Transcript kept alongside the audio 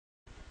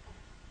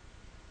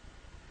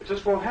It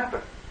just won't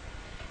happen.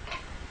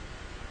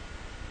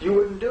 You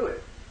wouldn't do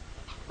it.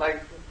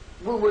 Like,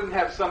 we wouldn't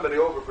have somebody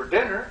over for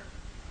dinner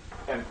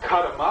and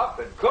cut them up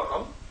and cook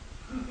them.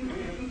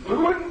 We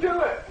wouldn't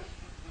do it.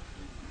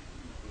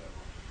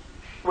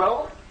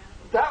 Well,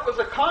 that was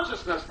a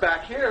consciousness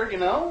back here, you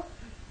know.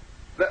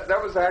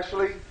 That was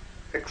actually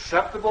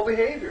acceptable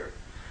behavior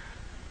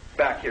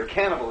back here,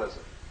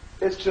 cannibalism.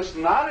 It's just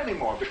not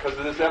anymore because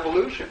of this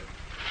evolution.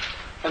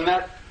 And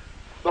that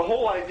the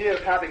whole idea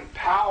of having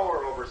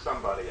power over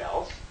somebody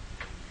else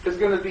is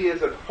going to be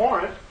as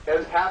abhorrent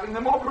as having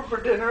them over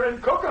for dinner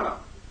and cooking them.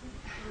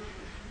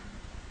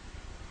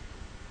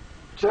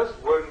 Just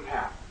wouldn't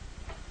happen.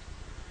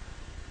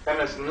 And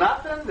it's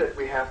nothing that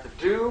we have to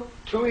do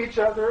to each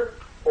other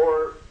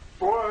or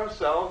for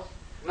ourselves,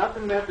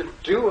 nothing we have to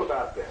do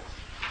about this,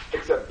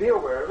 except be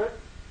aware of it,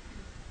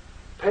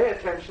 pay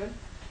attention,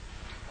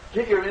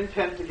 get your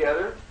intent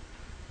together,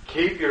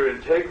 keep your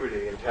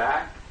integrity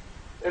intact,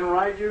 and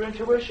ride your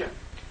intuition.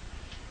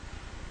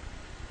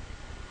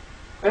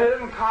 And it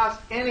doesn't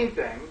cost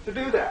anything to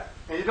do that.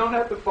 And you don't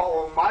have to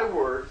follow my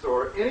words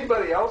or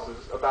anybody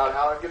else's about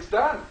how it gets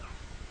done.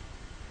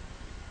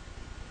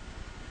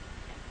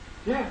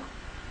 Yeah.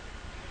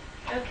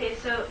 Okay,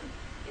 so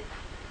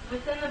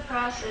within the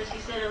process,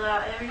 you said allow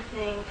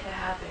everything to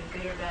happen,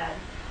 good or bad.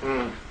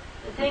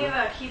 The thing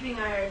about keeping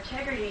our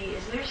integrity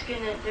is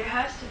there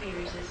has to be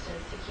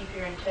resistance to keep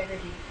your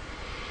integrity.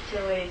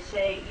 To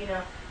say, you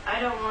know,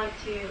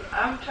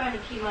 I'm trying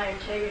to keep my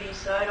integrity,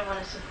 so I don't want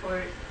to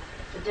support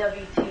the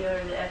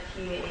WTO or the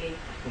FTAA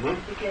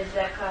because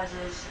that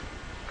causes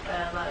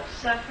a lot of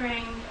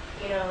suffering,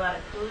 you know, a lot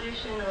of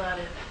pollution, a lot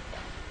of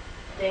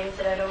things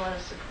that I don't want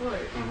to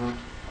support.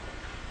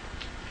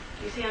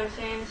 You see what I'm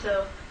saying?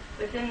 So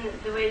within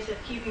the ways of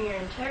keeping your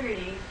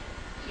integrity,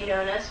 you know,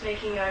 and us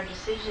making our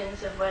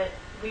decisions of what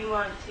we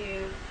want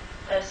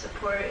to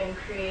support and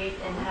create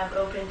and have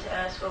open to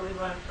us, what we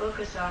want to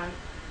focus on,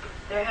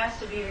 there has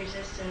to be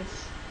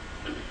resistance.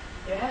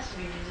 There has to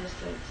be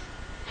resistance.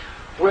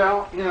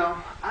 Well, you know,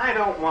 I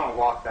don't want to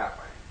walk that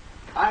way.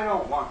 I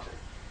don't want to.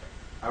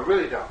 I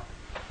really don't.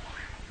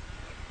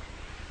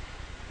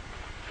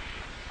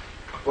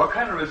 What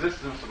kind of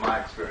resistance am I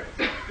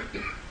experiencing?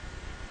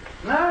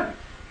 None.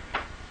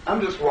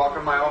 I'm just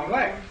walking my own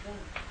way.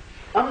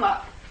 I'm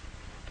not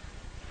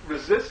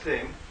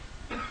resisting,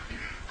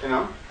 you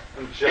know,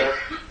 I'm just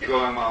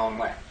going my own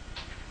way.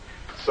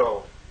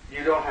 So,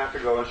 you don't have to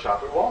go and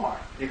shop at Walmart.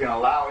 You can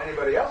allow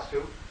anybody else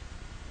to.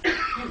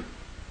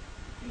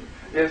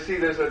 You see,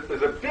 there's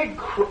a big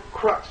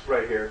crux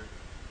right here.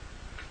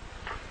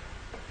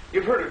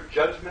 You've heard of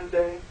Judgment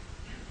Day?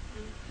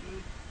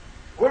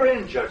 We're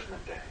in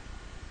Judgment Day.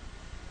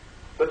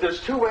 But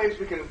there's two ways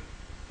we can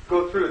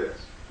go through this.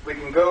 We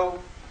can go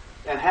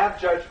and have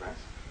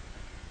judgments,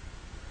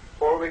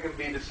 or we can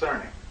be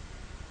discerning.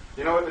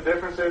 You know what the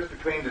difference is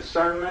between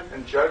discernment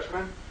and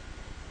judgment?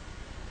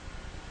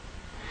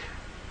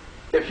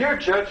 If you're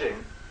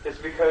judging, it's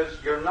because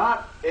you're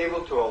not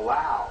able to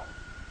allow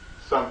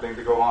something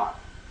to go on.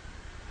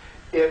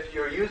 If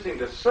you're using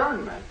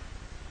discernment,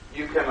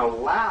 you can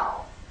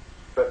allow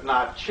but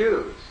not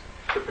choose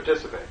to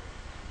participate.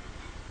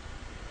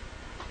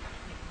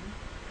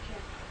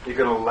 You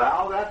can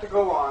allow that to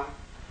go on,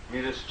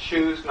 you just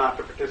choose not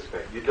to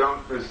participate. You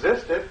don't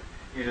resist it,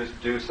 you just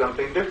do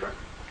something different.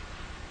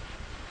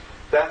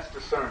 That's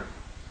discernment.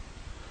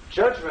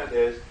 Judgment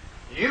is,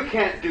 you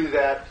can't do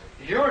that,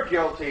 you're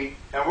guilty,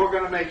 and we're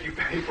going to make you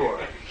pay for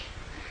it.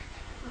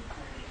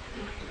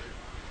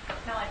 Kind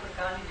of like what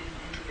Gandhi did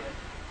in India.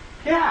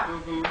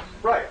 Yeah,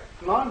 right.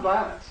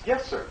 Nonviolence.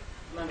 Yes, sir.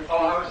 Oh,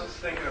 I was just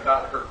thinking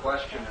about her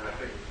question, and I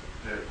think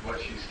that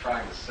what she's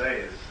trying to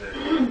say is that,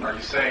 are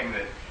you saying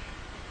that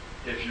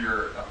if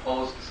you're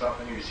opposed to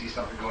something, or you see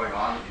something going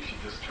on, that you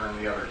should just turn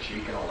the other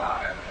cheek and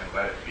allow and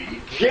let it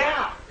be?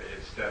 Yeah!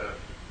 Instead of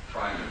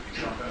trying to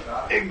do something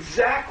about it?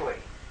 Exactly.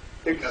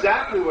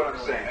 Exactly what I'm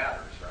really saying.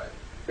 Matters,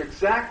 right?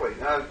 Exactly.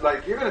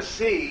 Like, you're going to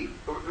see,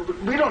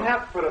 we don't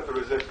have to put up the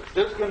resistance.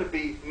 There's going to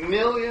be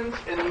millions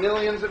and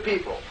millions of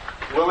people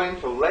willing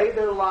to lay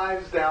their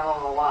lives down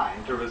on the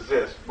line to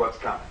resist what's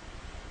coming.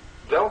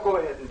 They'll go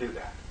ahead and do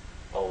that.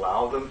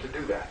 Allow them to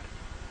do that.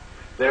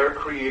 They're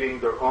creating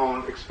their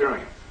own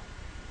experience.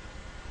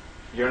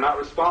 You're not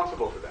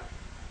responsible for that.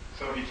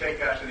 So if you take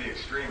that to the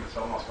extreme, it's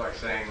almost like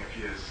saying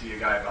if you see a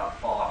guy about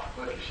to fall off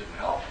a cliff, you shouldn't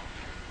help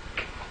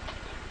him.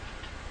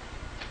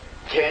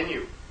 Can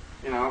you?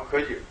 You know,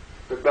 could you?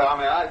 But I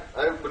mean,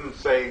 I wouldn't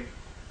say,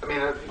 I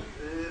mean,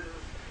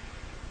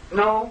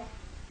 no,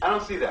 I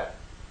don't see that.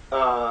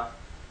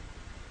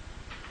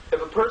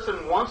 If a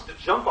person wants to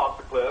jump off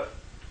the cliff,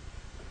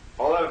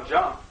 I'll let them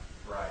jump.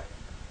 Right.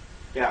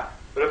 Yeah.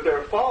 But if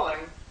they're falling,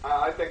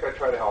 I think I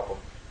try to help them.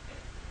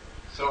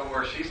 So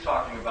where she's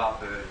talking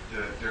about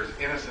there's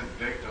innocent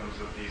victims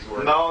of these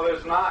words. No,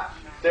 there's not.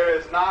 There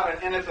is not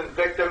an innocent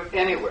victim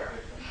anywhere.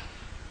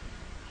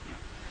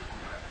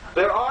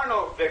 There are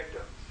no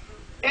victims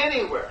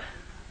anywhere.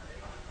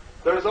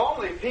 There's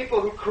only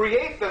people who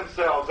create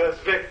themselves as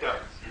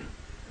victims.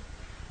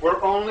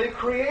 We're only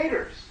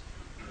creators.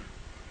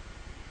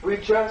 We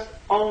just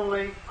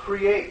only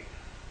create.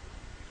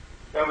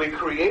 And we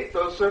create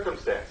those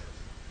circumstances.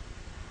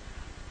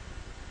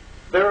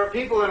 There are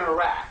people in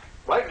Iraq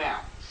right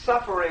now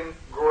suffering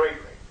greatly.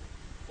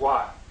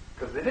 Why?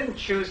 Because they didn't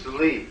choose to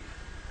leave.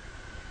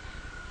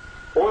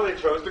 Or they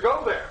chose to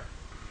go there.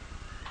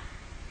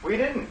 We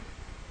didn't.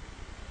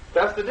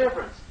 That's the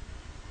difference.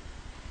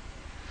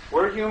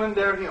 We're human,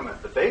 they're human.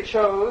 But they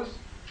chose,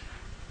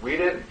 we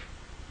didn't.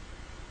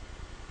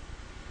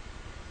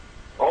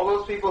 All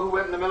those people who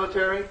went in the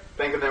military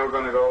thinking they were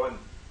going to go and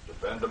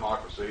defend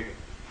democracy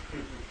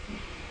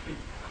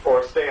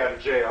or stay out of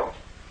jail.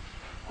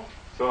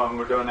 Some of them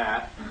were doing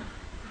that.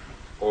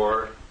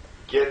 Or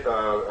get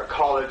a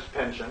college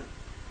pension.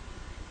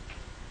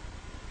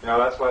 You know,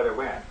 that's why they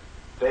went.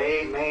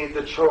 They made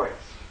the choice.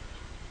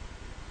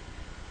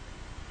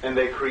 And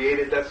they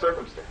created that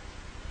circumstance.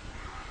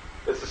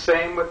 It's the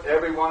same with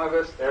every one of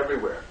us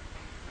everywhere.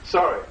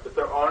 Sorry, but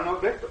there are no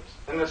victims.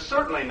 And there's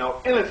certainly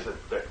no innocent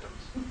victims.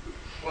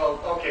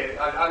 Well, okay,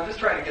 I'm just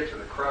trying to get to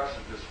the crux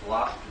of this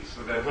philosophy,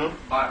 so that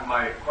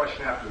my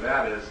question after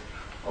that is,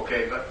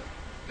 okay, but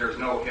there's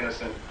no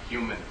innocent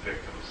human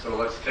victims. So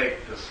let's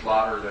take the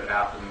slaughter that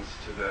happens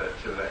to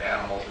the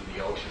animals in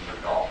the ocean,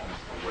 the dolphins,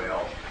 the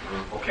whales.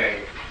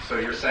 Okay, so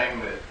you're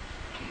saying that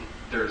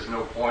there's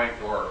no point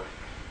or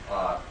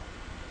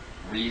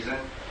reason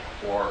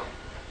for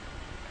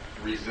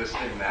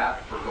resisting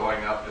that, for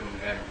going up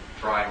and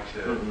trying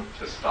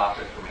to stop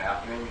it from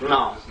happening?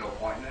 No. There's no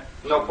point in it?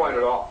 No point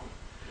at all.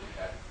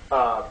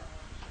 Okay.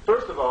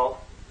 First of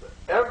all,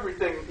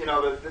 everything, you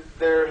know,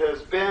 there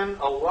has been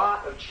a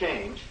lot of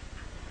change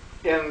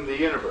in the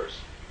universe.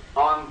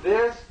 On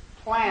this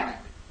planet,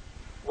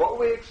 what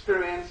we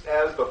experience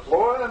as the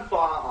flora and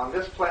fauna on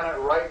this planet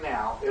right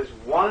now is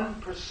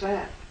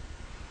 1%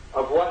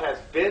 of what has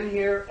been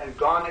here and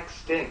gone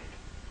extinct.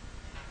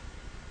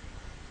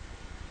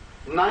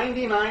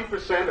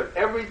 99% of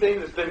everything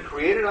that's been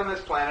created on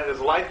this planet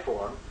as life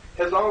form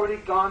has already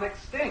gone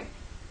extinct.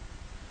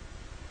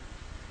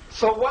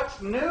 So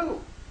what's new?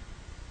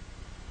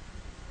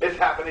 It's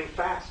happening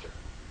faster.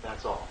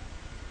 That's all.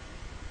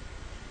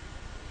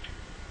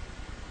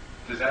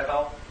 Does that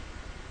help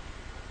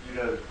you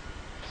to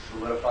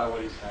solidify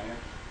what he's saying?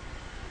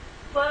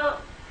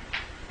 Well,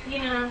 you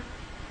know,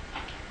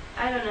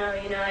 I don't know.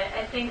 You know,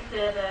 I think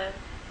that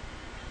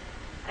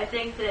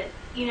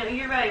you know,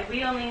 you're right.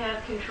 We only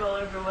have control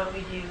over what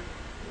we do.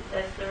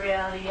 That's the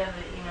reality of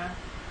it. You know.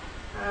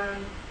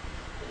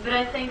 But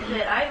I think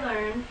that I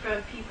learn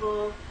from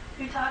people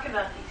who talk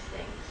about these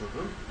things.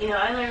 You know,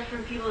 I learn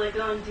from people that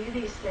go and do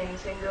these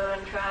things and go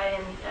and try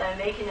and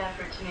make an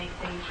effort to make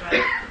things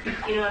right.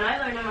 You know, and I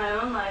learned in my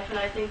own life, and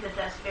I think that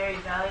that's very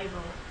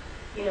valuable.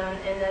 You know,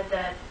 and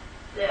that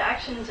the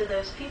actions of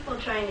those people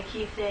trying to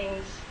keep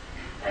things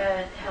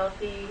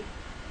healthy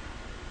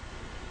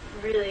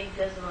really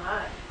does a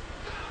lot.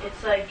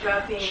 It's like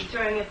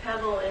throwing a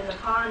pebble in the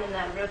pond and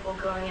that ripple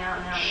going out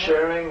and out.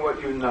 Sharing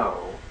what you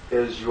know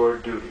is your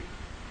duty.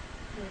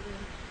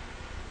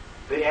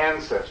 The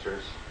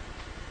ancestors,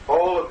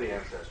 all of the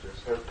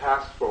ancestors, have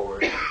passed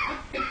forward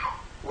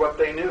what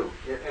they knew,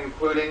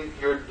 including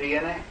your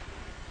DNA.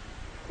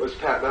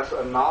 That's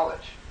a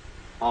knowledge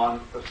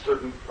on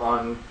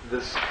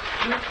this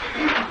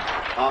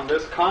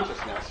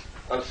consciousness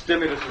of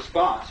stimulus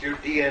response. Your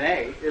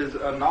DNA is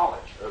a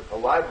knowledge, a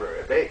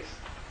library, a base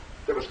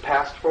that was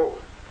passed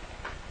forward.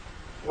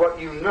 What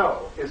you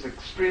know is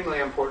extremely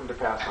important to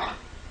pass on.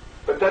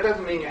 But that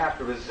doesn't mean you have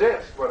to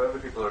resist what other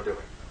people are doing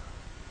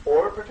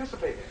or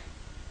participate in it.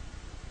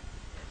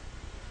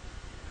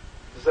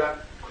 Does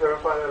that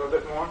clarify that a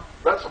bit more?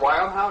 That's why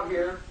I'm out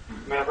here.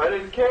 I mean, if I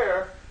didn't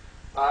care,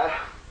 I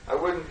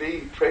wouldn't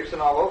be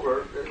traipsing all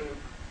over and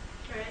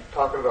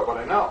talking about what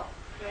I know.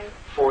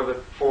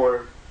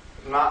 For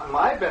not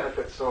my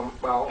benefit so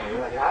well.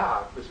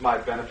 Yeah, it's my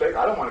benefit.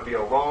 I don't want to be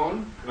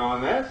alone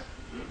knowing this.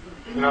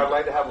 You know, I'd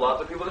like to have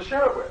lots of people to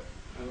share it with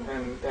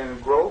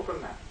and grow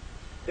from that.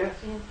 Yes.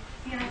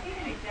 Yeah, I think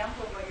an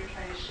example of what you're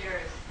trying to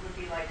share would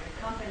be like a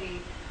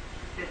company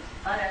that's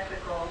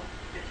unethical,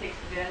 that takes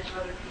advantage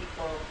of other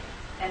people,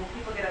 and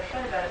people get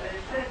upset about it, but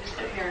instead of just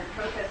sitting there and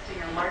protesting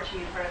or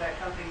marching in front of that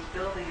company's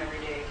building every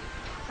day,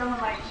 someone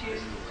might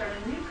choose to start a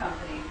new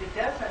company that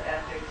does have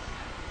ethics,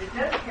 that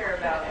does care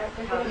about how the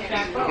people.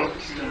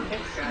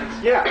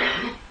 Yeah.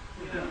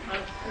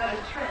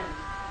 Another trend.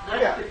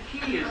 That's the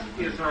key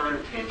is our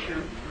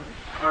intention.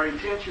 Our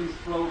intentions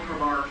flow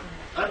from our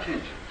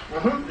attention.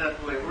 That's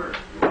the way it works.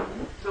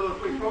 So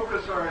if we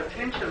focus our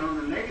attention on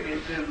the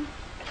negative, then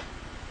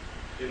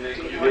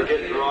you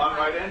get drawn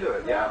right into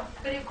it. Yeah.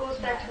 But it goes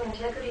back to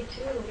integrity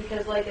too,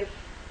 because like if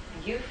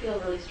you feel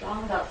really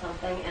strong about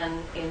something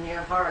and in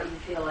your heart you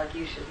feel like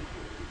you should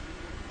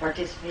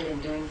participate in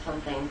doing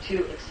something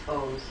to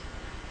expose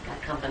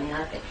that company,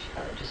 I think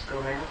you ought to just go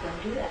around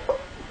and do that.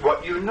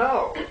 What you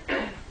know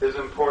is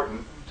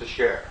important to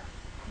share.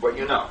 What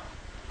you know.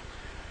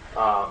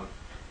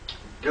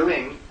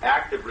 Doing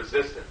active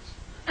resistance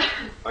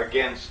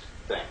against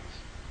things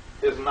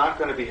is not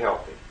going to be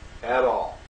healthy at all.